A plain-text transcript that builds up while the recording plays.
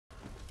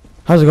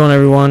How's it going,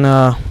 everyone?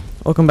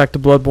 Welcome back to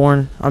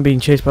BloodBorne. I'm being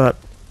chased by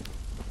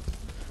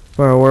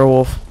a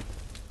werewolf.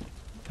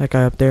 That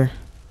guy up there.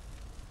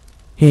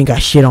 He ain't got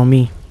shit on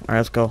me. Alright,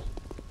 let's go.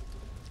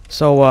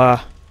 So,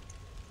 I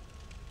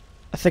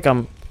think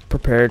I'm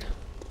prepared.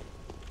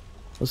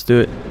 Let's do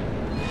it.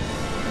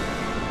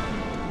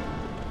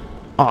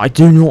 I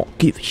do not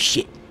give a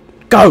shit.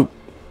 Go!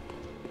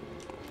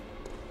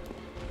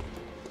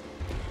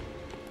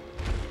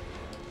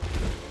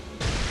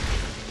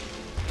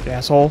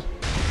 Asshole.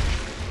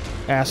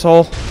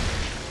 Asshole.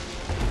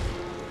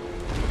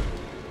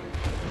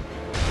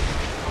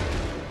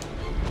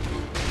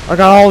 I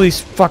got all these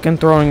fucking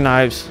throwing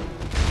knives.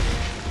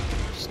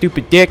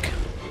 Stupid dick.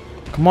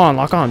 Come on,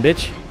 lock on,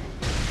 bitch.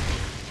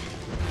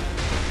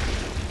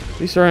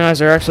 These throwing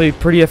knives are actually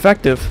pretty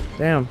effective.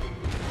 Damn.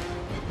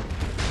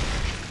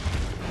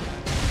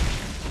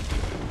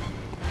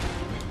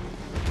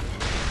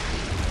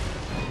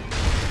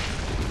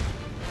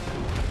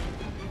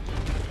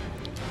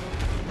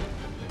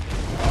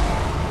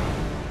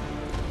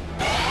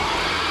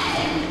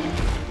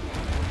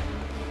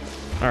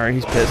 Alright,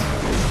 he's pissed.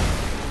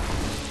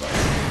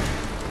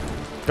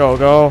 Go,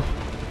 go.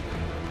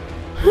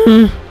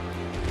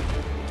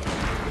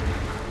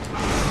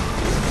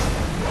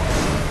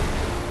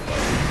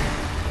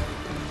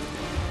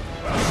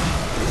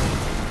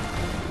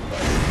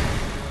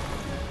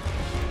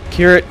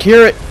 Cure it,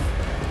 cure it.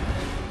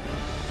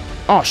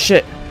 Oh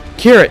shit.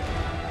 Cure it.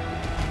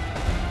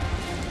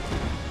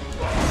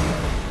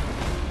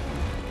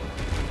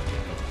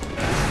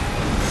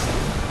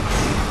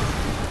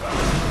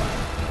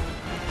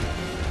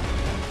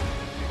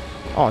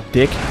 Oh,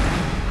 dick.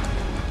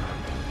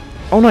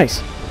 Oh,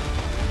 nice.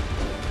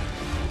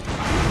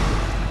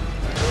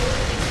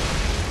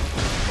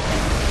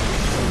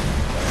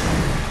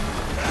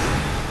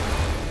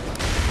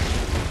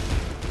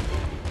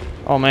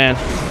 Oh, man.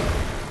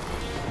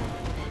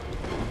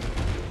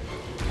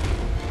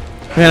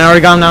 Man, I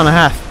already got him down to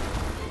half.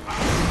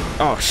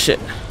 Oh, shit.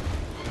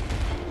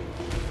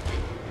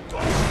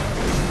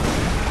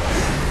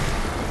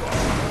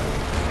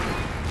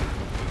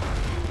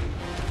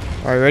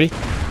 Alright, ready?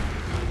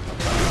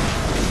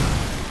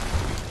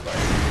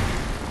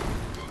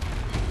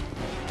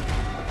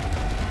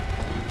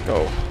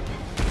 Go.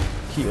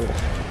 Heal.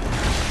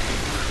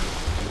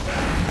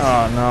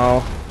 Oh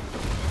no.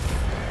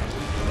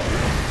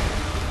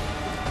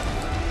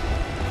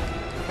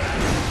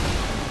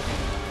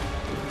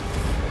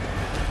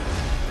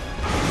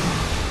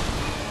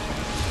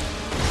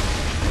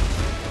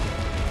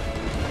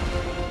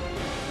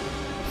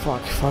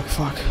 Fuck, fuck,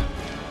 fuck.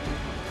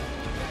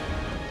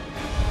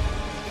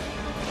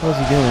 What is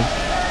he doing?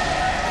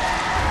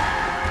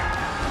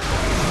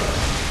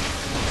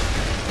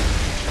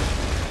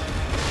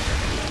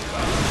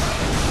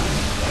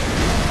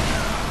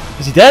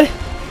 Is he dead?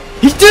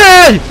 He's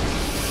dead!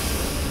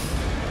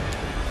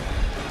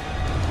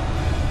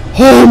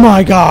 Oh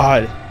my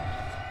god!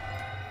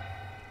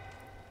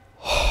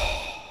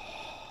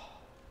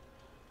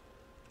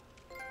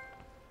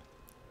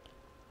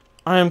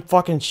 I am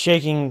fucking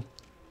shaking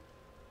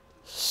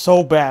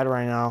so bad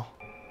right now.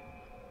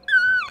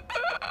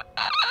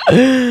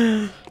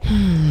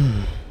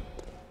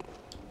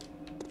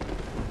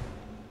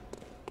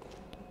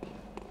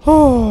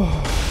 Oh.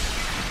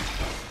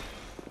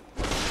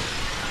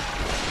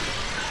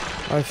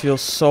 I feel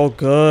so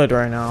good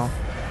right now.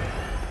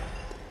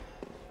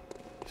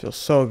 I feel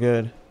so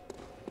good.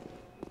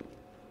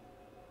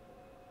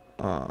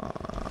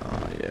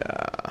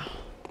 Yeah.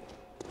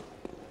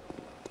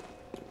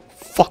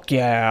 Fuck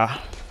yeah.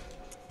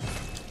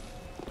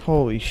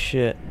 Holy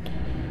shit.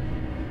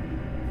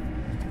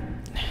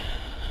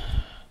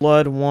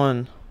 Blood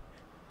 1.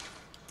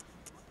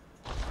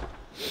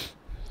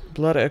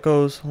 Blood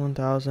echoes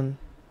 1000.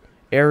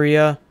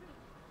 Area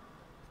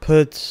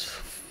puts.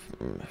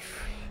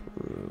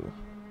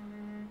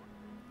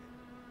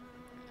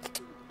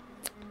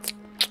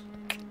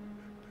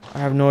 I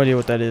have no idea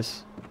what that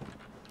is.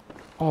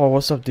 Oh,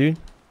 what's up, dude?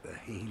 The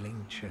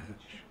healing church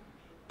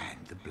and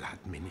the blood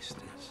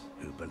ministers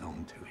who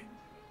belong to it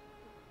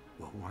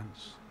were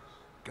once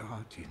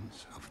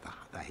guardians of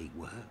they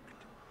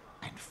worked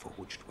and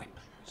forged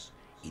weapons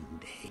in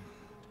the end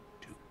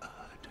to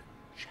Erdon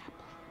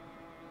Chapel.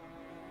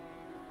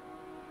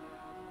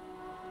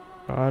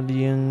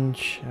 Guardian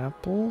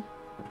Chapel?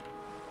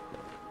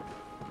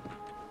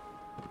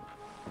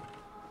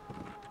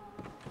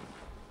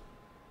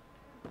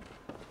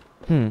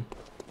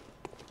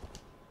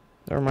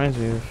 That reminds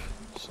me of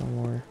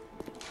somewhere.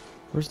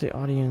 Where's the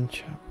Audion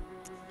Chapel?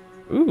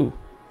 Ooh.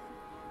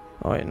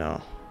 Oh wait,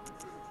 no.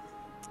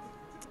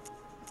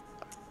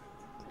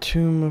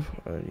 Tomb of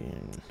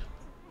Audion.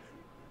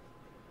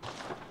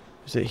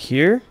 Is it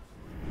here?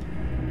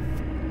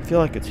 I feel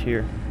like it's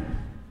here.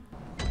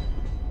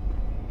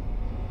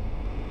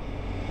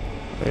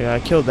 Oh yeah, I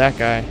killed that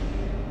guy.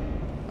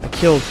 I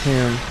killed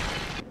him.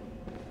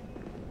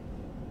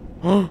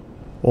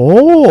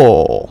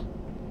 Oh!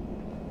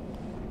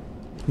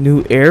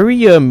 New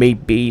area,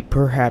 maybe.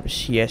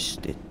 Perhaps, yes.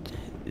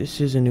 This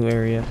is a new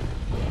area.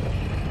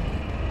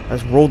 I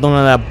just rolled on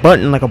that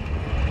button like a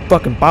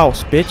fucking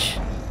boss, bitch.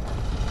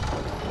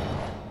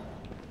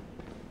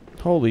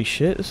 Holy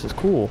shit, this is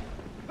cool.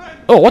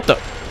 Oh, what the?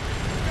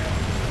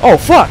 Oh,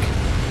 fuck!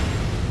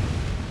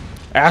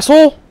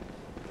 Asshole!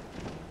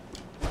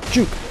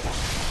 Juke.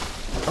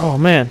 Oh,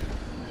 man.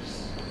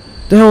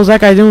 The hell is that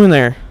guy doing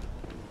there?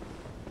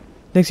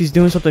 Thinks he's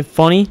doing something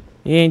funny?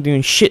 He ain't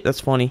doing shit that's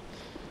funny.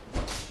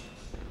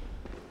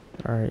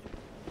 Alright.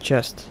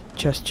 Chest.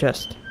 Chest,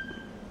 chest.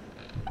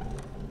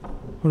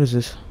 What is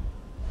this?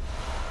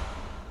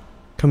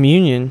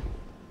 Communion?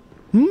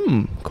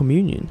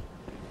 Communion.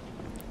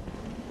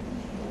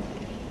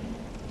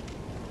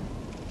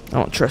 I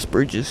don't trust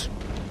bridges.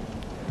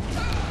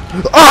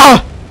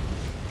 Ah!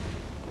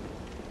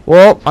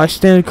 Well, I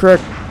stand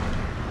correct.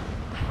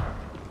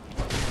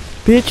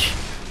 Bitch.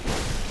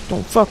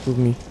 Don't fuck with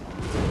me.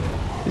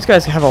 These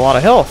guys have a lot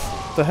of health.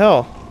 What the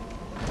hell?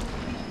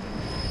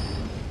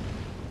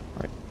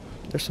 Alright.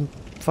 There's some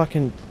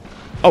fucking...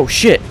 Oh,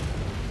 shit.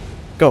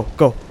 Go,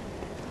 go.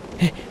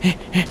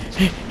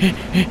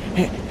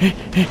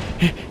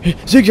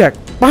 Zigzag.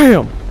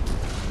 Bam!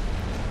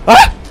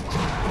 Ah!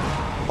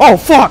 Oh,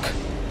 fuck!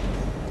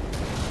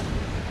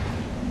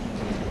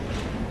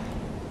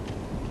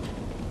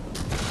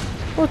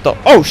 What the?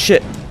 Oh,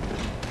 shit.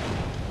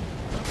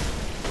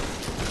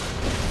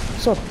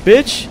 What's up,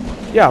 bitch?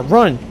 Yeah,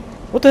 run.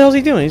 What the hell is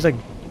he doing? He's like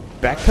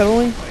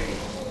backpedaling?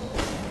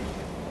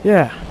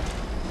 Yeah.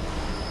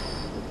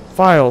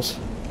 Files.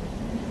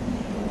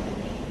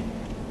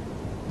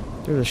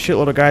 There's a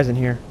shitload of guys in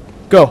here.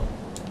 Go.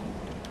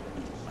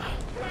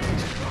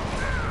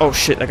 Oh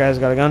shit, that guy's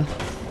got a gun.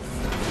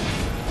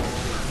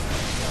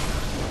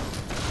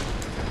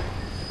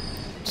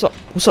 What's up?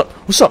 What's up?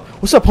 What's up?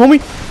 What's up,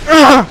 homie?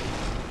 Ah!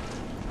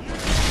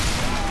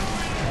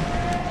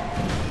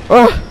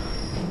 Ah!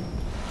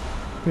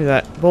 Give me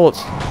that.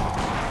 Bullets.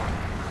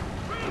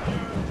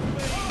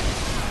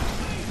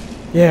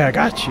 Yeah, I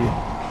got you.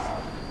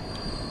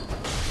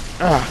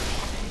 Ah.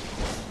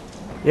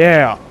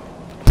 Yeah.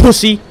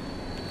 Pussy.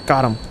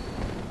 Got him.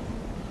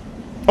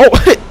 Oh,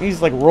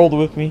 he's like rolled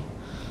with me.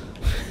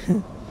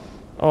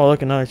 Oh,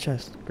 look, another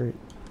chest. Great.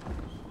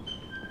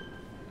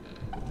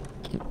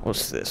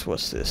 What's this?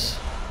 What's this?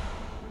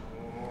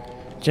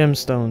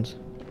 Gemstones.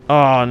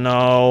 Oh,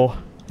 no.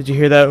 Did you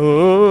hear that?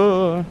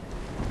 Ooh.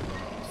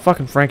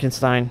 Fucking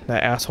Frankenstein,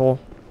 that asshole.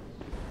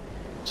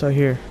 So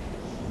here.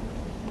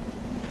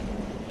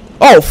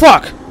 Oh,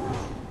 fuck!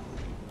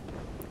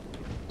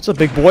 What's up,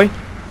 big boy?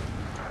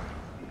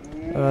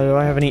 Do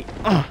I have any...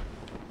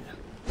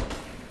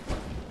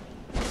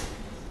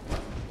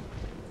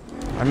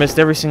 I missed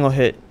every single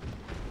hit.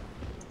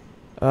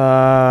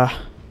 Alright,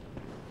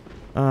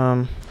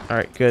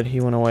 good. He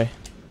went away.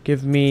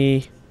 Give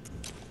me...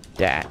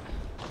 that.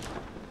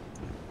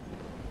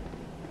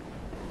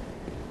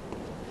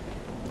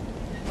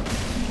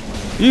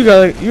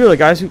 You're the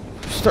guys who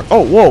start...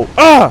 Oh, whoa!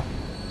 Ah!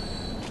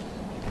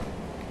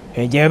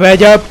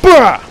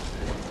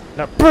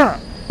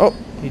 Oh,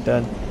 he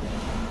dead.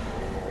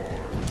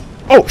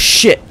 Oh,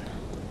 shit!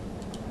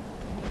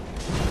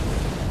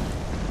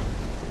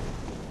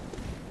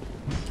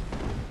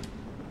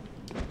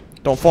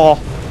 Don't fall.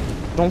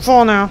 Don't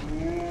fall now.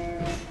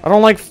 I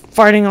don't like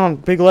fighting on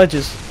big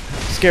ledges.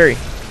 It's scary.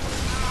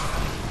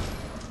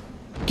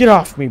 Get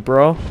off me,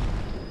 bro.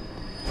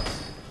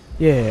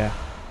 Yeah.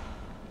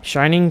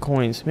 Shining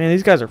coins. Man,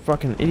 these guys are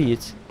fucking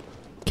idiots.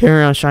 Carrying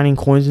around shining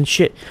coins and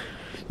shit.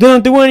 They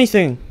don't do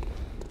anything.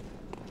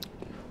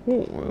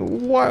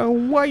 Why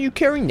are you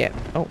carrying that?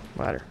 Oh,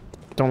 ladder.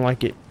 Don't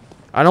like it.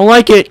 I don't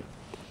like it.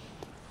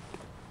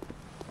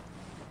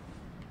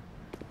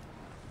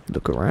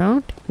 Look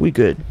around. We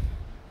good.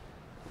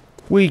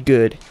 We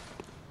good.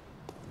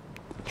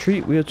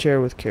 Treat wheelchair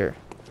with care.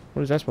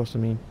 What is that supposed to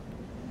mean?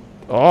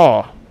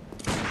 Oh.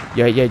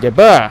 Yeah,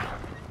 bah.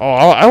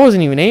 Oh, I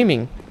wasn't even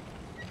aiming.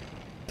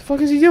 What the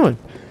fuck is he doing?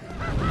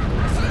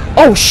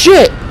 Oh,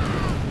 shit!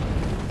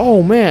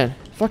 Oh, man.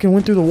 Fucking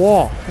went through the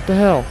wall. What the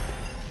hell?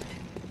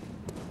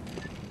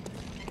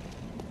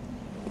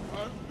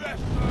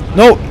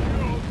 No!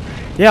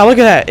 Yeah, look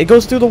at that. It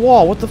goes through the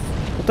wall. What the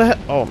heck?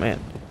 Oh,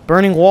 man.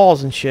 Burning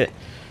walls and shit.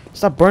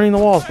 Stop burning the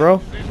walls,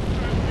 bro.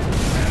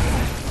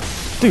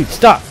 Dude,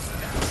 stop.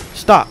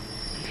 Stop.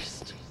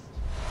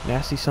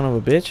 Nasty son of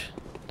a bitch.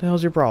 What the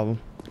hell's your problem?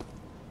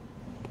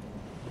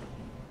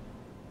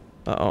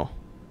 Uh-oh.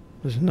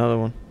 There's another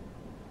one.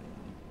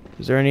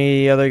 Is there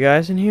any other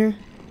guys in here?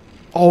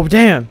 Oh,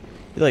 damn.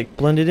 He, like,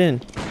 blended in.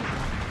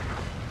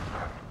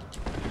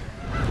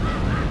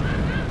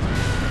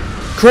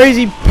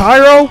 Crazy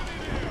pyro?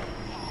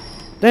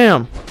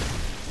 Damn.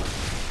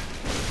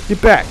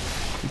 Get back.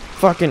 You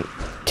fucking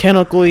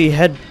tentacly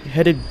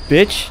headed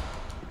bitch.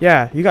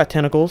 Yeah, you got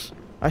tentacles.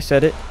 I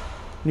said it.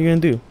 What are you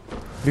gonna do?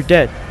 You're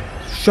dead.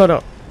 Shut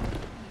up.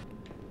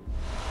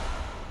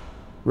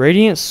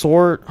 Radiant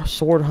sword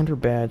hunter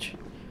badge.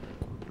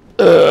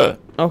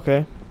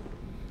 Okay.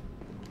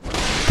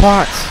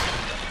 Pots.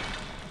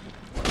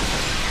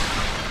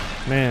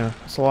 Man,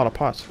 that's a lot of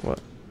pots. What?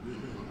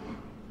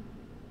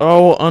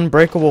 Oh,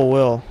 unbreakable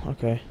will.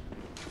 Okay.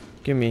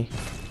 Give me.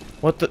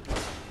 What the?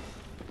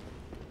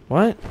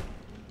 What?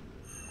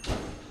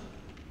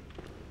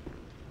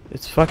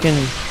 It's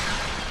fucking...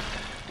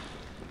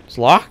 It's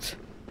locked?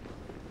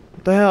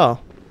 What the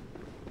hell?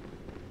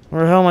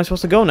 Where the hell am I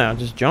supposed to go now?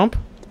 Just jump?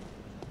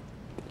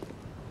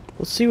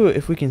 Let's see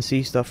if we can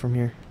see stuff from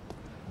here.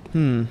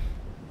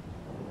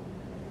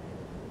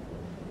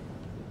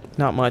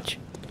 Not much.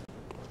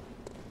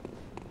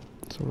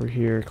 It's over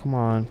here. Come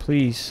on,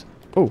 please.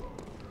 Oh,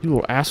 you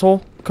little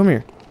asshole. Come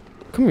here.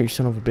 Come here, you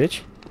son of a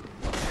bitch.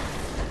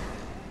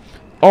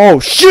 Oh,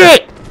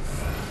 shit!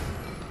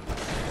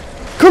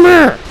 Come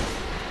here!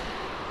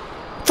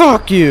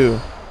 Fuck you!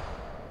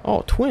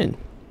 Oh, twin.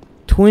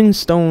 Twin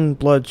stone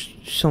blood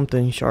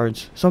something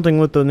shards. Something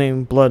with the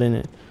name blood in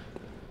it.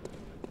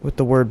 With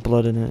the word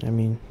blood in it, I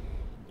mean.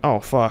 Oh,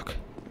 fuck.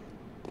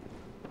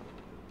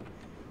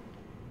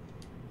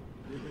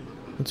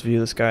 Let's view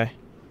this guy.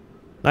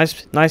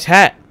 Nice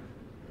hat.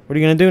 What are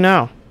you gonna do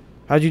now?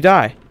 How'd you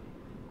die?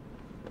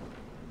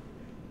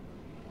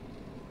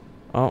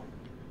 Oh.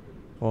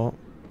 Well.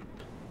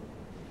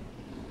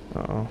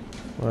 Uh-oh.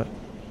 What?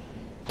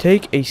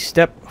 Take a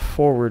step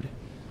forward.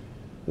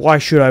 Why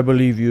should I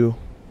believe you?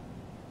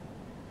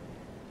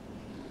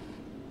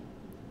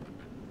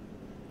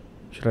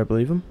 Should I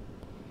believe him?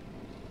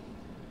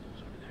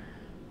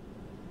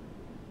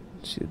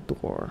 Let's see the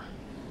door.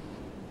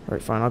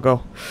 Alright, fine, I'll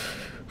go.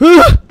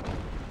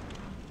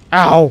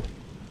 Ow! What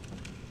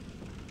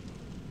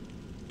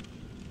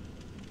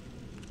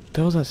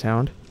the hell is that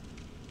sound?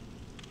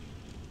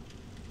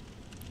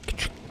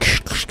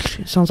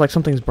 It sounds like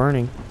something's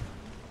burning.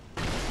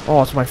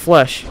 Oh, it's my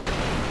flesh.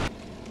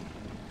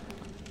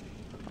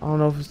 I don't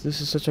know if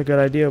this is such a good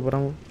idea, but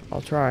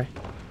I'll try.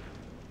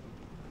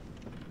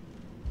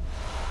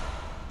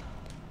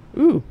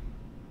 Ooh.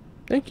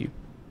 Thank you.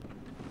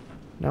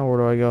 Now where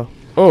do I go?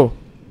 Oh.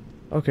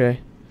 Okay.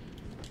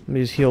 Let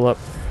me just heal up.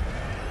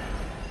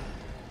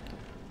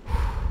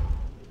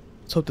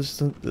 Let's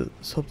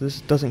hope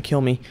this doesn't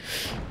kill me.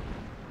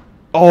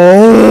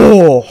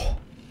 Oh.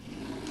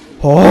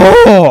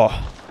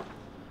 Oh.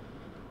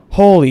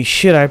 Holy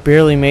shit, I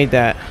barely made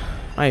that.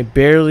 I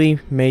barely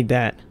made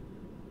that.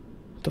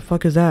 What the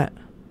fuck is that?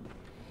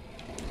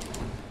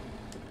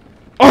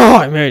 Oh,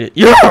 I made it.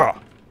 Yeah!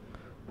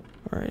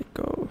 Alright,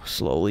 go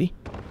slowly.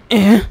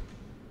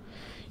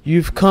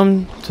 You've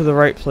come to the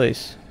right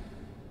place.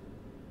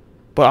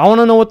 But I want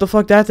to know what the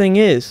fuck that thing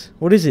is.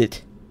 What is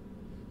it?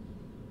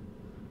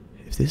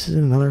 If this is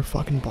another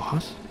fucking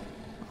boss,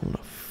 I'm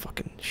gonna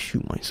fucking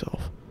shoot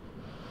myself.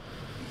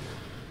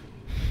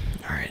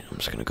 Alright, I'm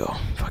just gonna go.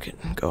 Fuck it,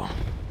 go.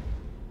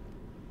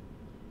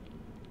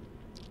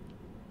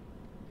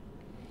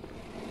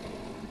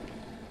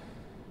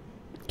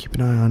 Keep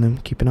an eye on him.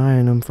 Keep an eye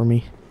on him for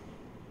me.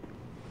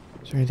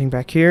 Is there anything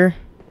back here?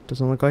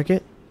 Doesn't look like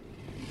it.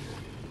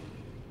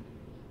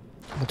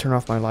 I'm gonna turn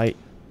off my light.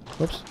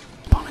 Whoops.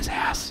 On his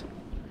ass.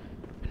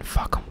 And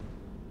fuck him.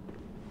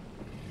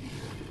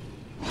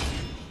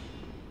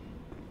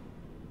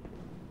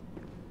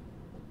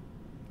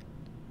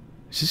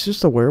 Is this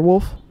just a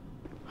werewolf?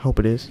 I hope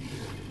it is.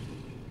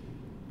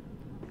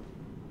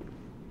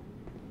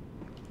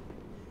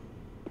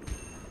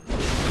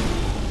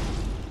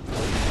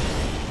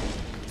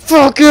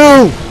 Fuck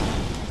you!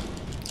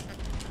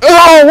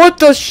 Oh, what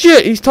the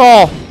shit? He's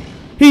tall.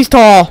 He's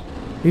tall.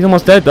 He's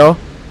almost dead, though.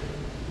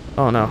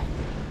 Oh, no.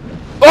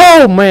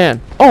 Oh,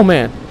 man. Oh,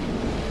 man.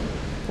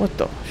 What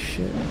the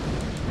shit?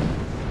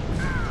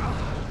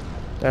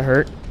 That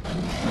hurt.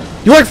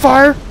 You like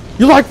fire?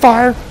 You like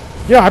fire?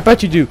 Yeah, I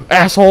bet you do,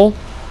 asshole.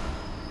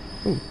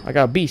 Ooh, I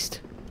got a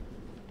beast.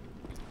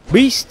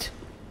 Beast?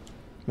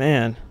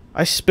 Man,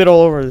 I spit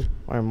all over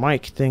my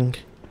mic thing.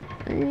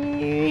 I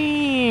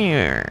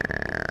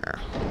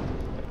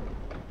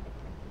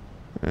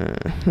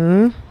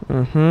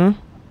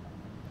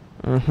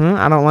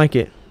don't like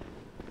it.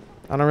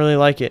 I don't really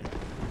like it.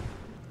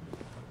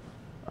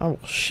 I will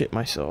shit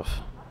myself.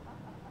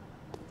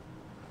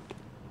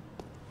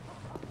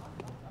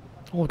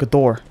 Oh, look, a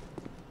door.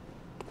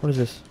 What is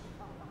this?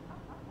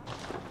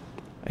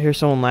 I hear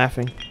someone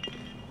laughing.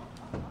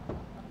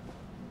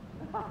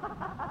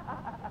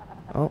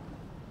 Oh.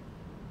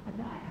 A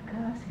night of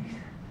curses.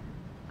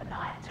 A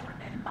night to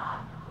remember.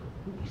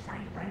 What you say,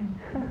 friend?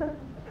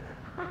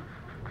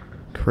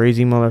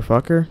 Crazy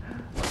motherfucker.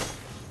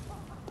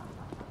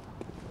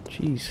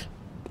 Jeez.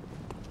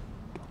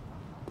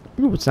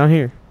 Ooh, what's down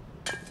here?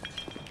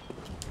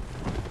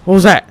 What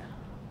was that?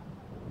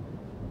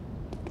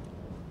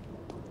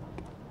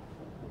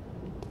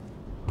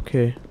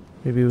 Okay,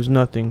 maybe it was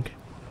nothing.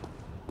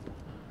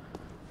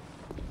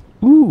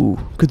 Ooh,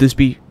 could this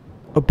be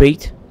a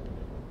bait?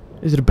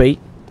 Is it a bait?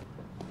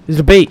 Is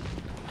it a bait?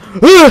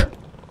 Ah!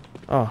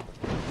 Oh.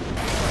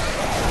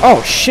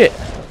 Oh shit!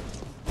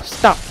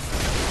 Stop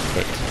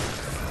it.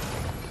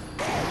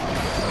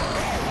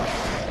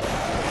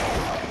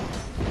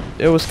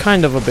 It was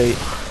kind of a bait.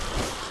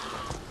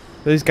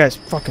 But these guys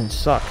fucking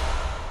suck.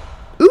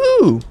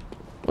 Ooh!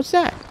 What's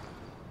that?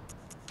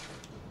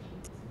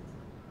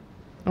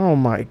 Oh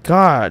my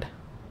god.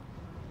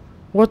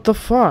 What the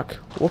fuck?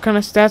 What kind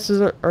of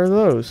stats are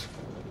those?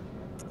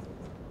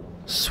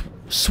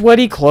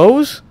 Sweaty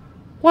clothes?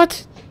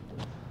 What?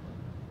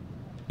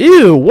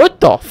 Ew, what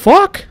the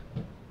fuck?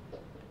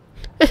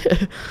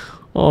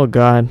 Oh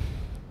god.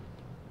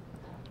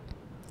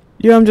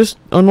 Yeah, I'm just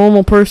a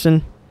normal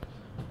person.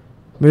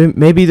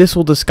 Maybe this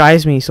will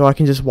disguise me so I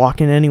can just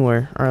walk in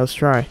anywhere. Alright, let's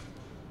try.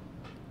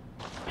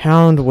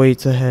 Hound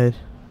waits ahead.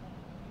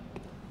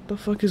 What the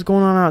fuck is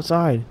going on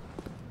outside?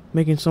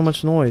 Making so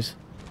much noise.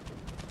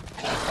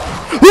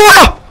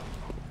 Ah!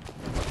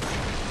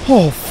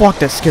 Oh fuck,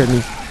 that scared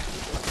me.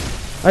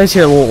 I just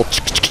hear a little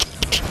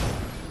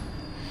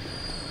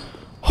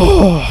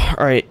oh,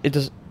 alright, it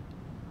does.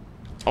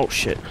 Oh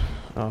shit.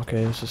 Oh,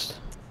 okay, it's just.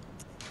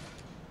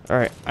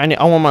 Alright, I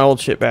want my old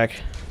shit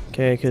back.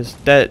 Okay, because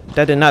that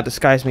did not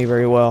disguise me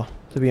very well,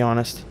 to be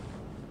honest.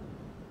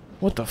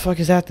 What the fuck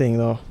is that thing,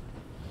 though?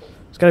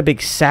 It's got a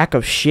big sack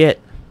of shit.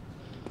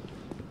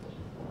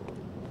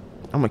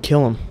 I'm gonna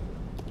kill him.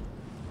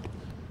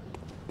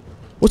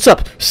 What's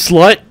up,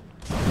 slut?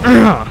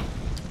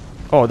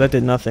 Oh, that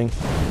did nothing.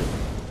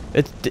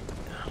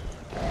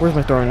 Where's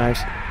my throwing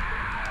knives?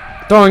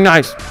 Throwing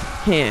knives!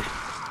 Yeah.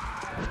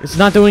 It's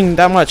not doing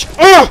that much.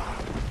 Oh!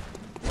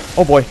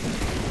 Oh boy.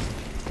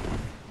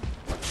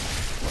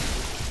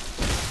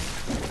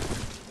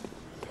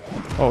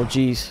 Oh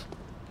jeez.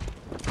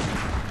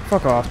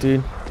 Fuck off,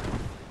 dude.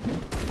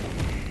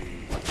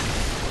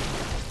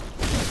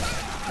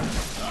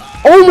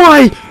 Oh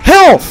my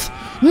health!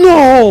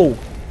 No!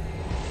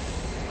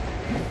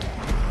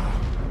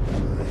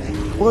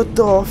 What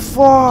the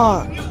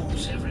fuck?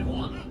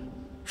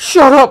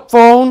 Shut up,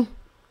 phone!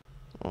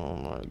 Oh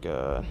my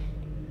god.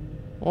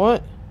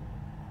 What?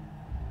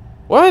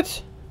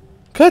 What?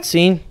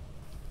 Cutscene?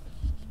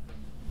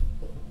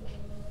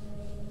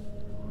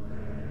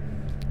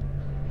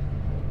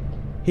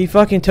 He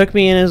fucking took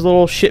me in his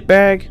little shit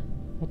bag?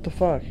 What the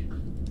fuck?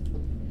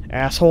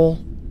 Asshole.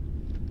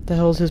 What the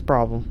hell is his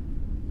problem?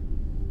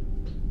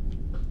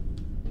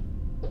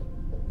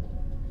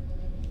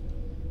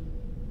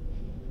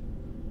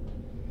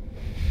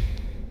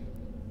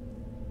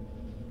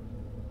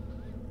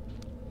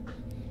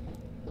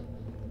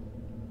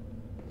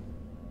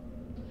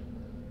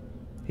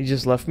 He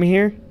just left me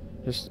here?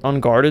 Just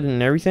unguarded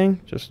and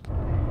everything? Just...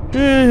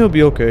 he'll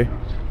be okay.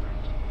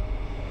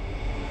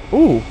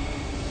 Ooh.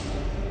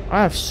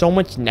 I have so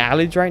much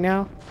knowledge right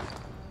now.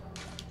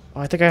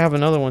 Oh, I think I have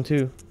another one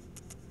too.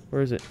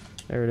 Where is it?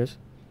 There it is.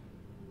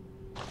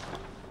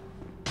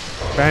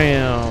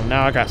 Bam.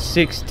 Now I got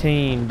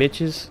 16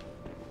 bitches.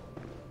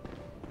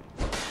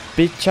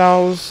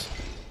 Bitchos.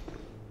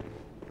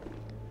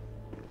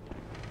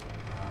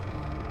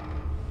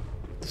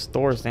 The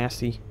store is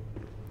nasty.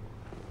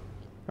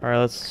 Alright,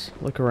 let's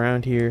look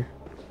around here.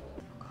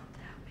 God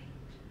help me.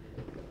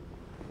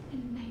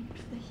 In the name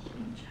of the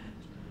healing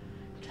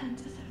church,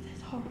 cleanse us of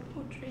this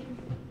horrible dream.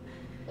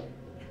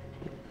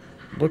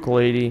 Look,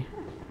 lady.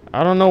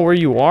 I don't know where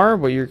you are,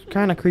 but you're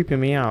kind of creeping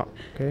me out,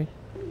 okay?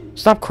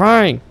 Stop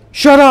crying!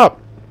 Shut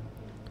up!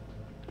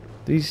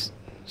 These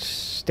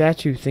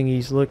statue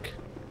thingies look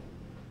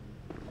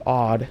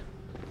odd.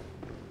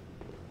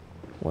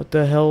 What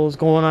the hell is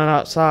going on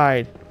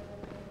outside?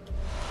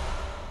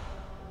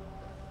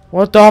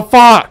 What the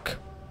fuck?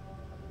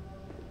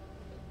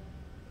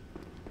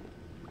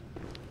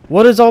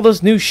 What is all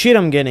this new shit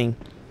I'm getting?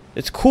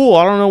 It's cool.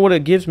 I don't know what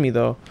it gives me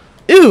though.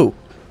 Ew!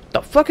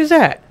 The fuck is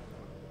that?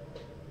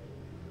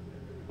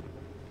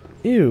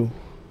 Ew.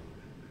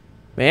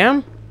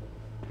 Ma'am?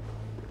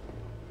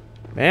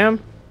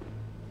 Ma'am?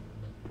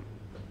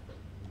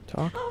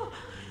 Talk? Oh,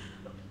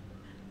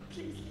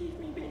 please leave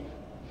me be.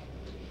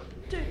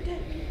 Don't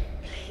take me,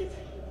 please.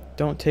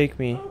 Don't take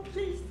me. Oh,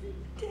 please,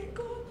 dear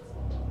God.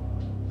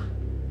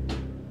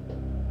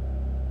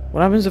 What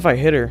happens if I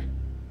hit her?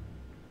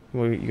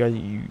 Well,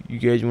 you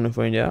guys want to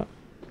find out?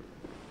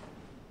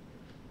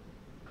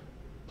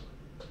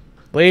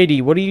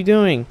 Lady, what are you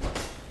doing?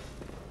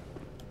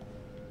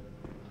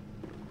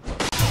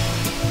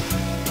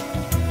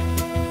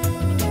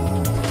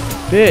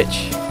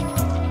 Bitch.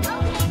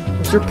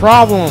 What's your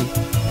problem?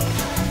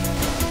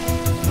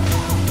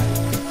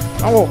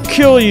 I will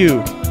kill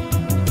you.